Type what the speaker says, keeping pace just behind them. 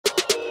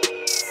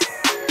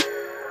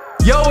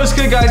Yo, what's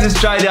good guys, it's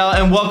Jiedel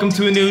and welcome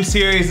to a new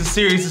series. The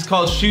series is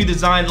called Shoe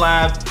Design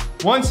Lab.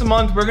 Once a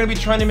month, we're gonna be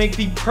trying to make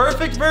the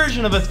perfect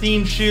version of a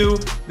themed shoe.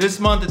 This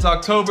month, it's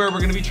October, we're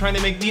gonna be trying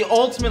to make the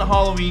ultimate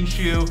Halloween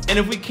shoe. And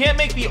if we can't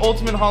make the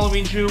ultimate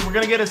Halloween shoe, we're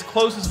gonna get as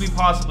close as we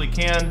possibly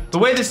can. The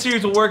way this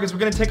series will work is we're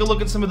gonna take a look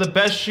at some of the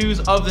best shoes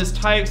of this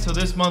type. So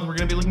this month, we're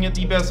gonna be looking at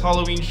the best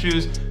Halloween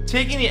shoes,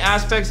 taking the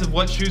aspects of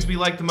what shoes we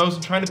like the most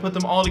and trying to put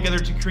them all together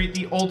to create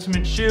the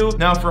ultimate shoe.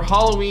 Now for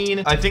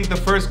Halloween, I think the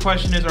first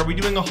question is, are we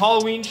doing a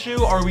Halloween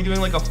shoe or are we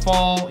doing like a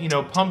fall,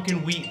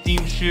 pumpkin wheat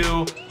themed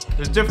shoe?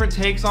 There's different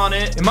takes on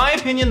it. In my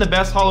opinion, the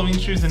best Halloween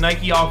shoe is the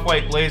Nike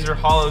Off-White Blazer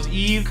Hollows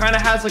Eve. Kind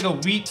of has like a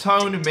wheat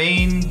toned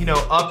mane,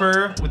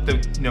 upper with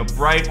the,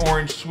 bright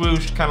orange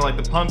swoosh, kind of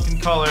like the pumpkin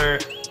color.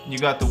 You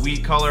got the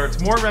wheat color. It's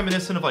more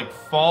reminiscent of like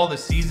fall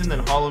this season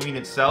than Halloween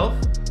itself.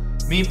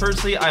 Me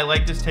personally, I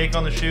like this take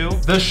on the shoe.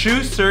 The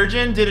shoe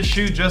surgeon did a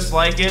shoe just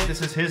like it.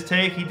 This is his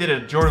take. He did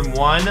a Jordan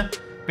 1.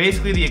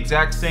 Basically the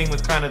exact same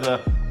with kind of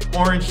the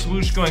orange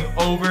swoosh going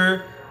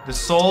over the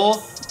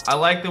sole. I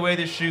like the way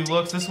this shoe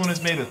looks. This one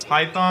is made with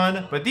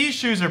Python, but these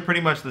shoes are pretty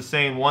much the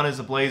same. One is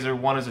a Blazer,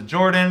 one is a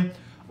Jordan.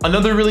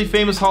 Another really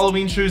famous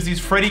Halloween shoe is these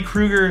Freddy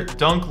Krueger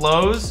Dunk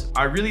Lows.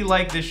 I really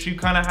like this shoe.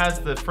 Kind of has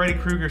the Freddy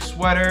Krueger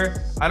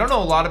sweater. I don't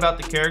know a lot about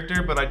the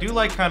character, but I do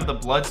like kind of the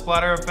blood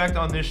splatter effect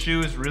on this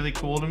shoe is really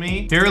cool to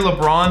me. Here,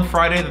 LeBron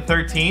Friday the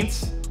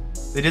 13th.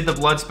 They did the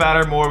blood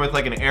spatter more with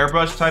like an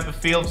airbrush type of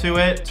feel to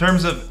it. In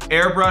terms of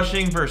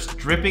airbrushing versus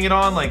dripping it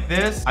on like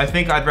this, I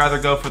think I'd rather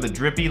go for the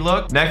drippy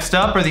look. Next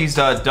up are these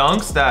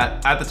dunks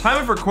that at the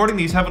time of recording,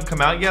 these haven't come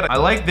out yet. I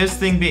like this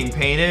thing being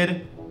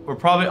painted.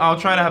 I'll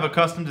try to have a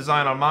custom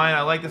design on mine.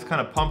 I like this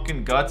kind of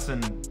pumpkin guts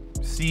and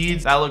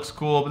seeds. That looks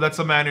cool, but that's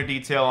a minor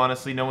detail.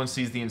 Honestly, no one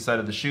sees the inside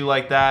of the shoe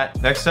like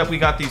that. Next up, we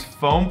got these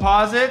foam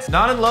posits.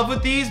 Not in love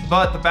with these,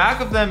 but the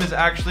back of them is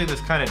actually this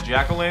kind of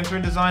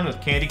jack-o'-lantern design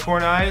with candy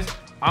corn eyes.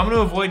 I'm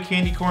gonna avoid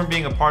candy corn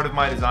being a part of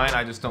my design.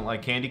 I just don't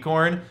like candy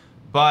corn,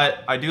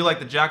 but I do like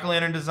the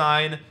jack-o'-lantern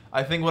design.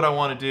 I think what I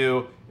wanna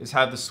do is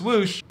have the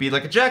swoosh be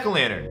like a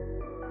jack-o'-lantern.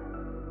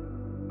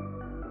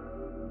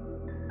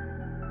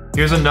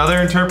 Here's another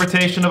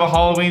interpretation of a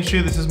Halloween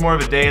shoe. This is more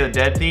of a Day of the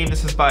Dead theme.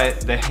 This is by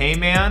the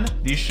Hey-Man.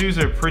 These shoes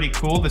are pretty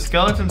cool. The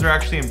skeletons are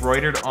actually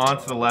embroidered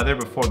onto the leather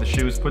before the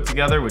shoe is put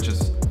together, which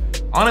is,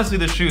 honestly,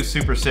 this shoe is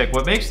super sick.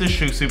 What makes this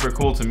shoe super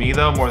cool to me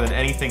though, more than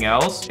anything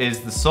else,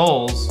 is the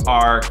soles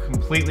are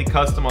completely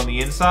custom on the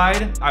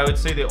inside. I would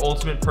say the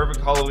ultimate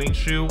perfect Halloween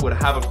shoe would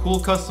have a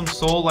cool custom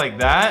sole like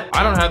that.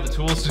 I don't have the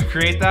tools to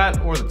create that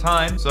or the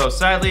time. So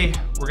sadly,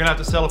 we're gonna have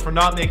to settle for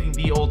not making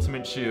the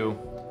ultimate shoe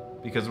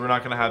because we're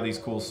not gonna have these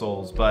cool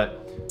soles.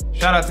 But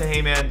shout out to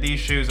Hey-Man,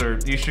 these shoes are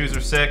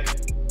sick.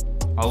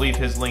 I'll leave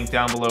his link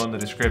down below in the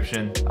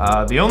description.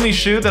 The only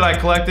shoe that I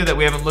collected that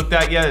we haven't looked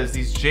at yet is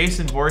these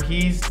Jason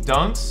Voorhees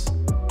dunks.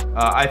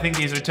 I think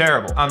these are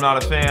terrible. I'm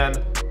not a fan.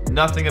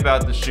 Nothing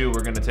about the shoe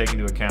we're gonna take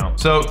into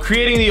account. So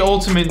creating the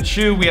ultimate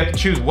shoe, we have to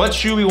choose what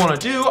shoe we wanna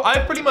do.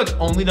 I've pretty much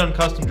only done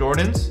custom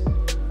Jordans.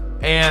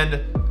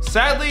 And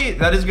sadly,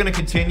 that is gonna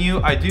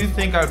continue. I do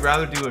think I'd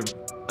rather do a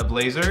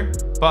Blazer,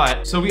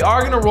 but so we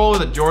are gonna roll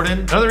with a Jordan.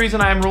 Another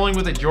reason I am rolling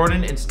with a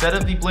Jordan instead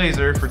of the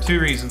Blazer for two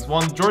reasons.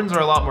 One, Jordans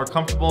are a lot more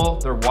comfortable,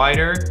 they're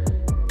wider,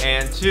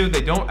 and two, they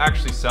don't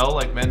actually sell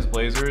like men's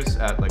Blazers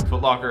at like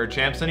Foot Locker or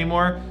Champs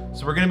anymore.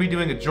 So we're gonna be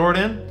doing a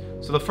Jordan.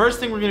 So the first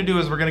thing we're gonna do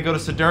is we're gonna go to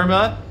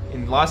Sederma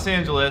in Los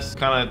Angeles,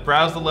 kind of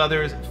browse the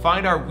leathers,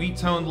 find our wheat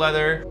toned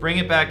leather, bring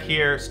it back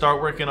here,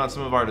 start working on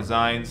some of our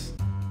designs.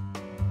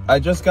 I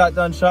just got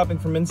done shopping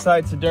from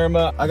inside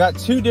Sederma. I got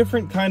two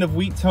different kind of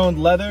wheat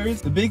toned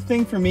leathers. The big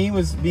thing for me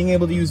was being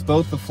able to use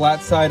both the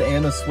flat side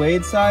and the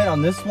suede side.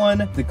 On this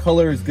one, the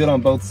color is good on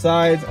both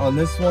sides. On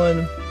this one,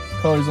 the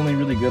color is only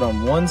really good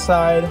on one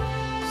side.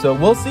 So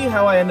we'll see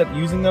how I end up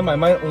using them. I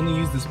might only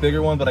use this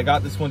bigger one, but I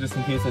got this one just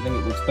in case I think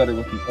it looks better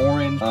with the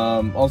orange.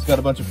 Also got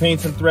a bunch of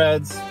paints and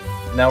threads.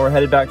 Now we're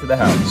headed back to the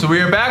house. So we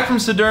are back from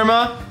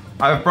Sederma.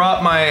 I've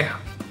brought my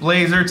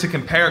Blazer to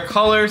compare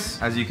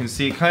colors. As you can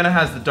see, it kind of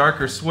has the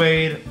darker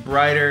suede,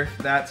 brighter,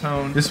 that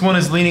tone. This one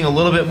is leaning a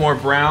little bit more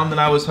brown than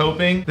I was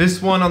hoping. This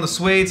one on the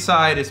suede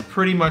side is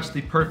pretty much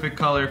the perfect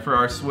color for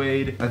our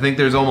suede. I think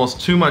there's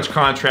almost too much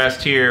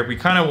contrast here. We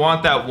kind of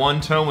want that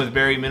one tone with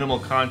very minimal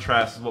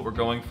contrast is what we're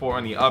going for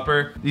on the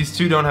upper. These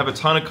two don't have a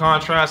ton of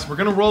contrast. We're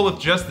gonna roll with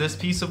just this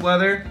piece of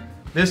leather.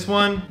 This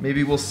one,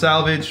 maybe we'll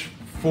salvage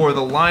for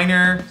the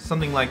liner,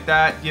 something like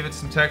that, give it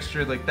some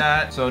texture like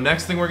that. So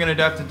next thing we're gonna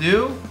have to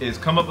do is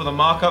come up with a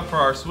mock-up for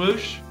our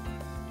swoosh.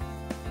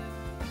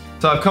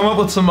 So I've come up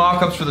with some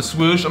mock-ups for the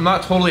swoosh. I'm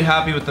not totally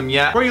happy with them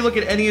yet. Before you look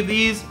at any of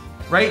these,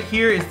 right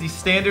here is the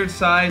standard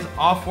size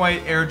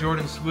Off-White Air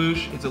Jordan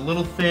swoosh. It's a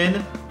little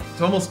thin.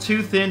 It's almost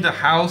too thin to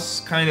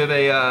house kind of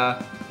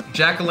a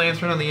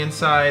jack-o'-lantern on the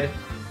inside.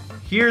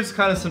 Here's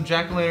kind of some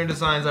jack-o'-lantern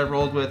designs I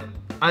rolled with.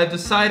 I've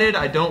decided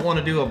I don't want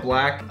to do a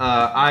black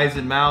eyes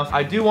and mouth.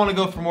 I do want to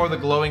go for more of the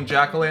glowing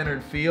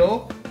jack-o'-lantern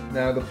feel.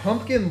 Now the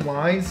pumpkin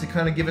lines to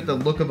kind of give it the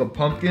look of a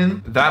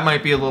pumpkin, that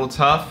might be a little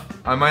tough.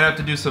 I might have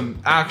to do some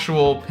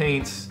actual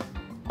paints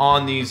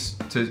on these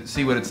to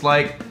see what it's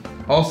like.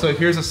 Also,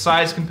 here's a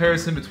size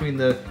comparison between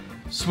the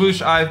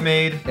swoosh I've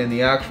made and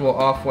the actual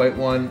off-white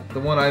one. The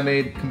one I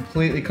made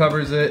completely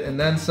covers it and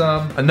then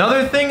some.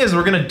 Another thing is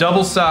we're gonna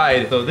double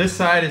side. So this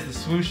side is the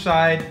swoosh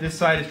side. This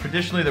side is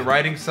traditionally the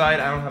writing side.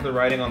 I don't have the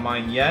writing on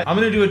mine yet. I'm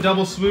gonna do a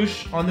double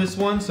swoosh on this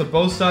one. So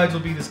both sides will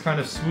be this kind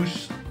of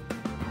swoosh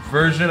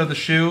version of the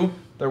shoe.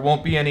 There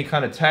won't be any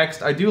kind of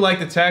text. I do like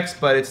the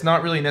text, but it's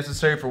not really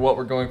necessary for what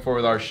we're going for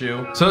with our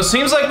shoe. So it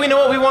seems like we know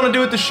what we want to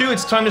do with the shoe.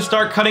 It's time to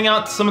start cutting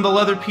out some of the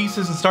leather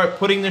pieces and start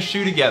putting this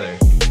shoe together.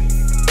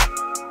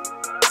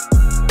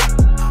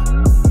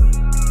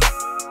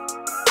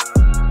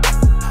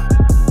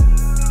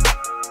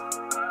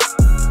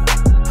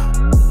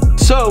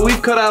 So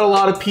we've cut out a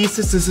lot of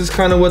pieces. This is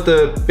kind of what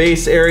the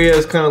base area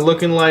is kind of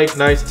looking like.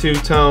 Nice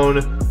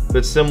two-tone,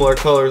 but similar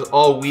colors,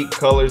 all wheat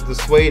colors. The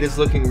suede is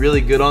looking really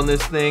good on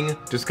this thing.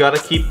 Just gotta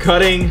keep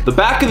cutting. The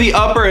back of the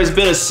upper has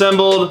been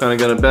assembled. Kind of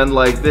gonna bend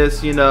like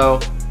this, you know.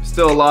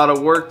 Still a lot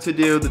of work to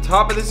do. The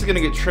top of this is gonna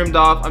get trimmed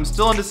off. I'm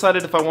still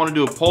undecided if I want to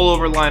do a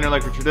pullover liner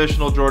like a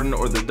traditional Jordan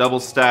or the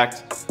double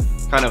stacked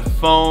kind of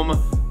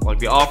foam, like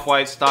the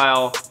off-white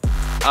style.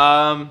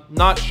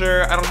 Not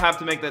sure. I don't have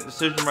to make that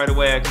decision right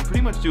away. I can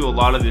pretty much do a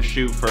lot of this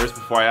shoe first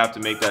before I have to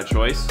make that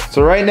choice.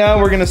 So right now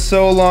we're gonna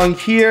sew along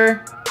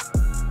here,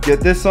 get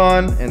this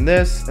on and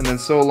then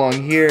sew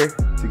along here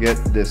to get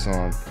this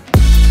on.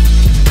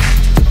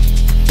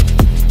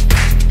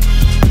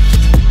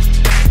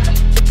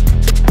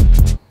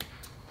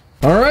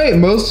 All right,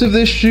 most of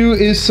this shoe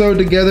is sewed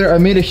together. I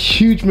made a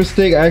huge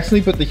mistake. I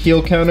actually put the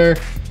heel counter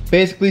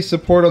basically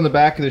support on the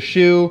back of the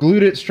shoe,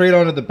 glued it straight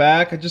onto the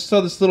back. I just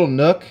saw this little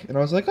nook and I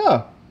was like,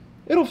 oh,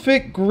 it'll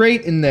fit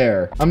great in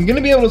there. I'm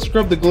gonna be able to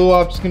scrub the glue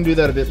off, just gonna do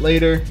that a bit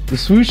later. The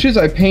swooshes,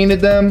 I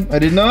painted them. I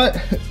did not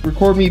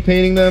record me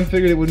painting them,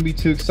 figured it wouldn't be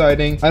too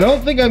exciting. I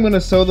don't think I'm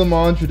gonna sew them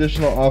on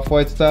traditional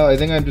off-white style. I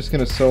think I'm just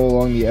gonna sew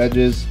along the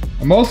edges.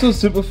 I'm also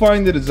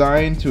simplifying the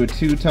design to a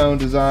two-tone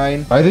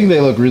design. I think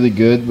they look really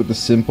good with the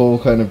simple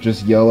kind of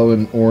just yellow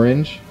and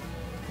orange.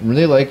 I'm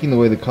really liking the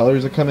way the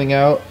colors are coming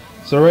out.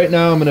 So right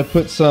now I'm gonna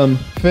put some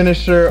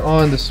finisher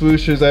on the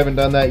swooshes. I haven't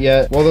done that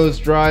yet. While those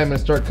dry, I'm gonna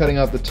start cutting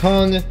out the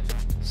tongue,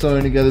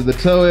 sewing together the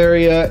toe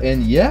area,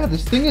 and yeah,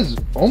 this thing is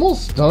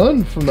almost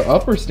done from the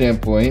upper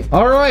standpoint.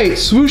 All right,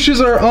 swooshes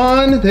are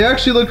on. They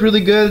actually look really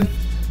good.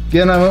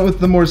 Again, I went with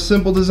the more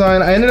simple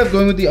design. I ended up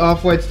going with the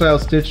off-white style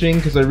stitching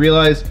because I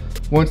realized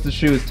once the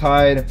shoe is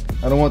tied,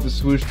 I don't want the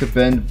swoosh to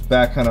bend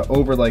back kind of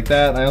over like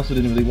that. I also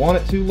didn't really want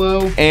it too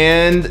low.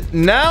 And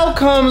now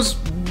comes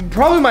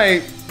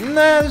probably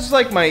this is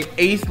like my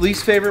 8th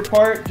least favorite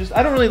part.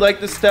 I don't really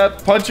like this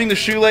step. Punching the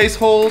shoelace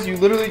holes. You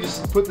literally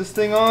just put this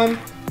thing on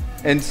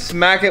and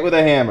smack it with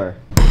a hammer.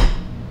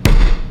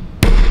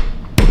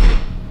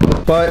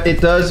 But it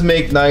does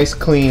make nice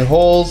clean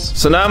holes.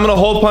 So now I'm gonna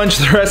hole punch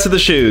the rest of the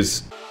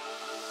shoes.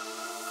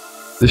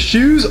 The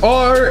shoes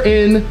are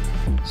in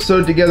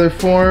sewed together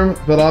form,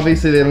 but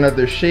obviously they don't have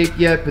their shape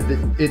yet, but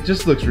it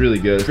just looks really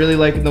good. Really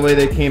liking the way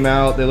they came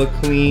out. They look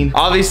clean.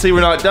 Obviously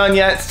we're not done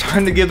yet. It's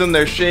time to give them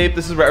their shape.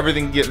 This is where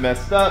everything can get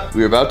messed up.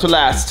 We're about to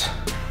last.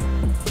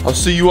 I'll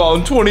see you all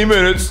in 20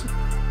 minutes.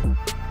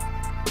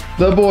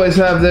 The boys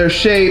have their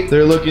shape.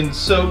 They're looking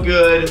so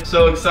good.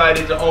 So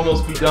excited to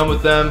almost be done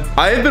with them.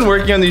 I have been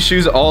working on these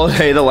shoes all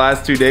day the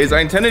last 2 days. I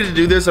intended to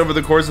do this over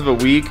the course of a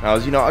week. I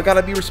was, I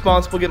gotta be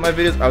responsible, get my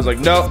videos. I was like,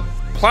 no.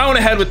 Plowing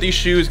ahead with these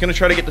shoes, gonna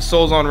try to get the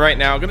soles on right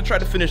now. Gonna try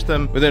to finish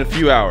them within a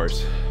few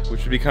hours,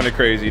 which would be kind of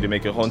crazy to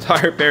make a whole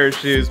entire pair of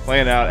shoes,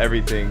 plan out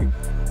everything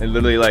in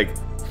literally like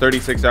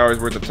 36 hours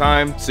worth of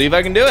time. See if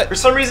I can do it. For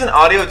some reason,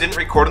 audio didn't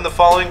record in the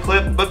following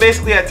clip, but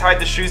basically I tied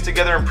the shoes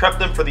together and prepped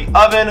them for the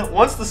oven.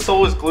 Once the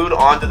sole is glued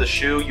onto the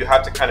shoe, you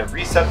have to kind of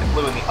reset the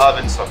glue in the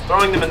oven. So I'm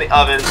throwing them in the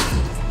oven.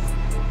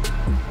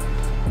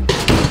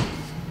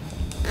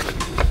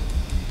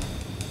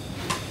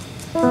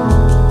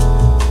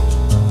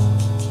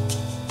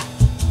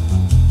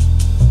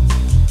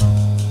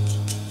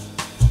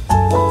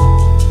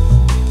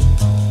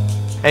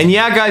 And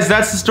yeah, guys,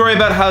 that's the story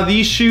about how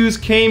these shoes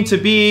came to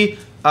be.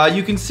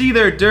 You can see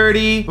they're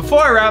dirty. Before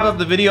I wrap up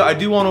the video, I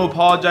do want to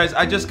apologize.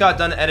 I just got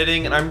done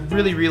editing and I'm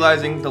really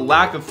realizing the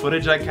lack of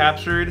footage I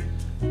captured.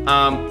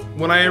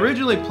 When I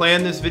originally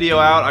planned this video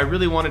out, I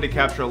really wanted to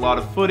capture a lot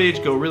of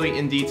footage, go really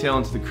in detail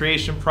into the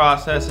creation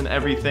process and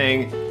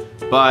everything.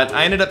 But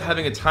I ended up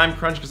having a time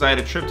crunch because I had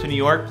a trip to New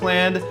York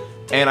planned.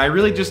 And I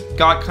really just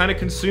got kind of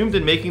consumed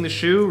in making the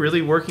shoe,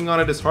 really working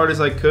on it as hard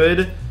as I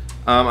could.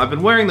 I've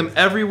been wearing them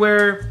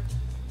everywhere.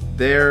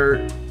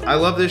 I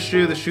love this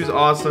shoe. The shoe's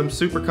awesome,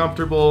 super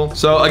comfortable.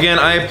 So again,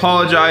 I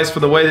apologize for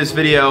the way this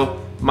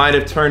video might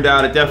have turned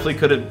out. It definitely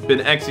could have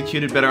been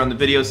executed better on the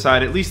video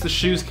side. At least the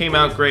shoes came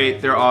out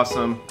great. They're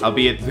awesome,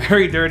 albeit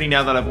very dirty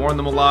now that I've worn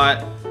them a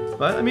lot.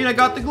 But I mean, I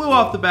got the glue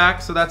off the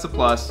back, so that's a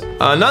plus.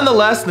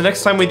 Nonetheless, the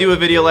next time we do a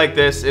video like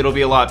this, it'll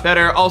be a lot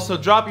better. Also,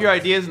 drop your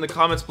ideas in the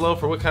comments below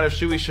for what kind of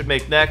shoe we should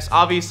make next.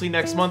 Obviously,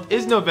 next month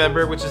is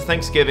November, which is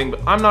Thanksgiving,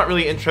 but I'm not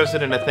really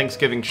interested in a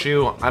Thanksgiving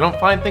shoe. I don't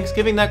find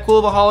Thanksgiving that cool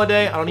of a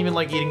holiday. I don't even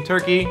like eating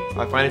turkey.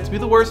 I find it to be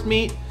the worst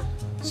meat.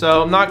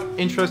 So I'm not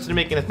interested in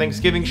making a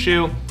Thanksgiving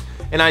shoe.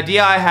 An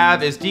idea I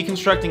have is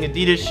deconstructing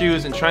Adidas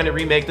shoes and trying to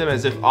remake them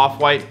as if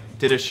Off-White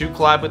did a shoe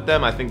collab with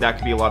them. I think that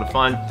could be a lot of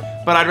fun.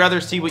 But I'd rather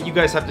see what you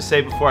guys have to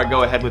say before I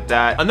go ahead with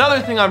that.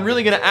 Another thing I'm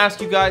really gonna ask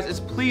you guys is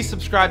please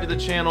subscribe to the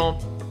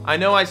channel. I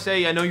know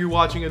you're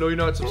watching, I know you're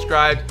not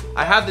subscribed.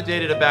 I have the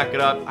data to back it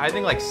up. I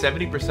think like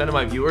 70% of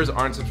my viewers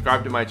aren't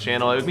subscribed to my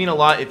channel. It would mean a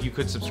lot if you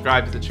could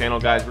subscribe to the channel,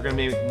 guys. We're gonna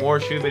make more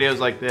shoe videos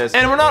like this.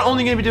 And we're not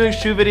only gonna be doing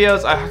shoe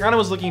videos, I kind of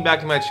was looking back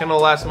to my channel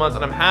last month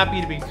and I'm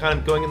happy to be kind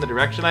of going in the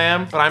direction I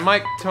am, but I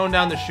might tone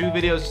down the shoe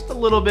videos just a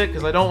little bit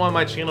because I don't want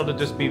my channel to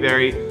just be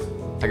very,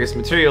 I guess,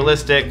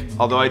 materialistic,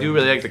 although I do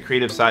really like the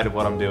creative side of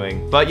what I'm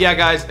doing. But yeah,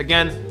 guys,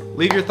 again,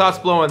 leave your thoughts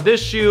below on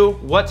this shoe,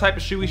 what type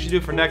of shoe we should do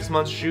for next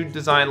month's shoe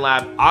design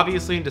lab.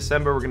 Obviously in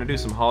December, we're gonna do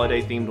some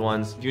holiday themed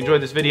ones. If you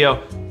enjoyed this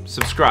video,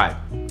 subscribe.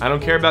 I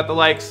don't care about the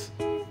likes,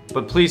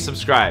 but please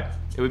subscribe.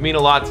 It would mean a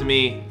lot to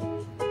me.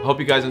 I hope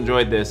you guys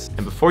enjoyed this.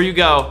 And before you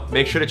go,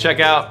 make sure to check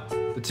out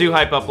the 2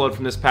 hype upload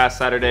from this past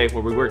Saturday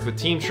where we worked with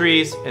Team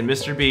Trees and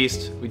Mr.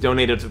 Beast. We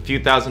donated a few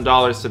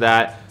 $1,000s to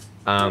that.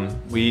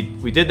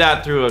 We did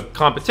that through a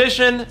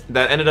competition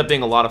that ended up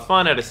being a lot of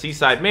fun at a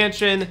seaside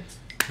mansion.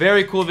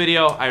 Very cool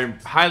video. I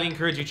highly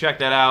encourage you to check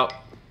that out.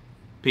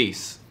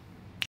 Peace.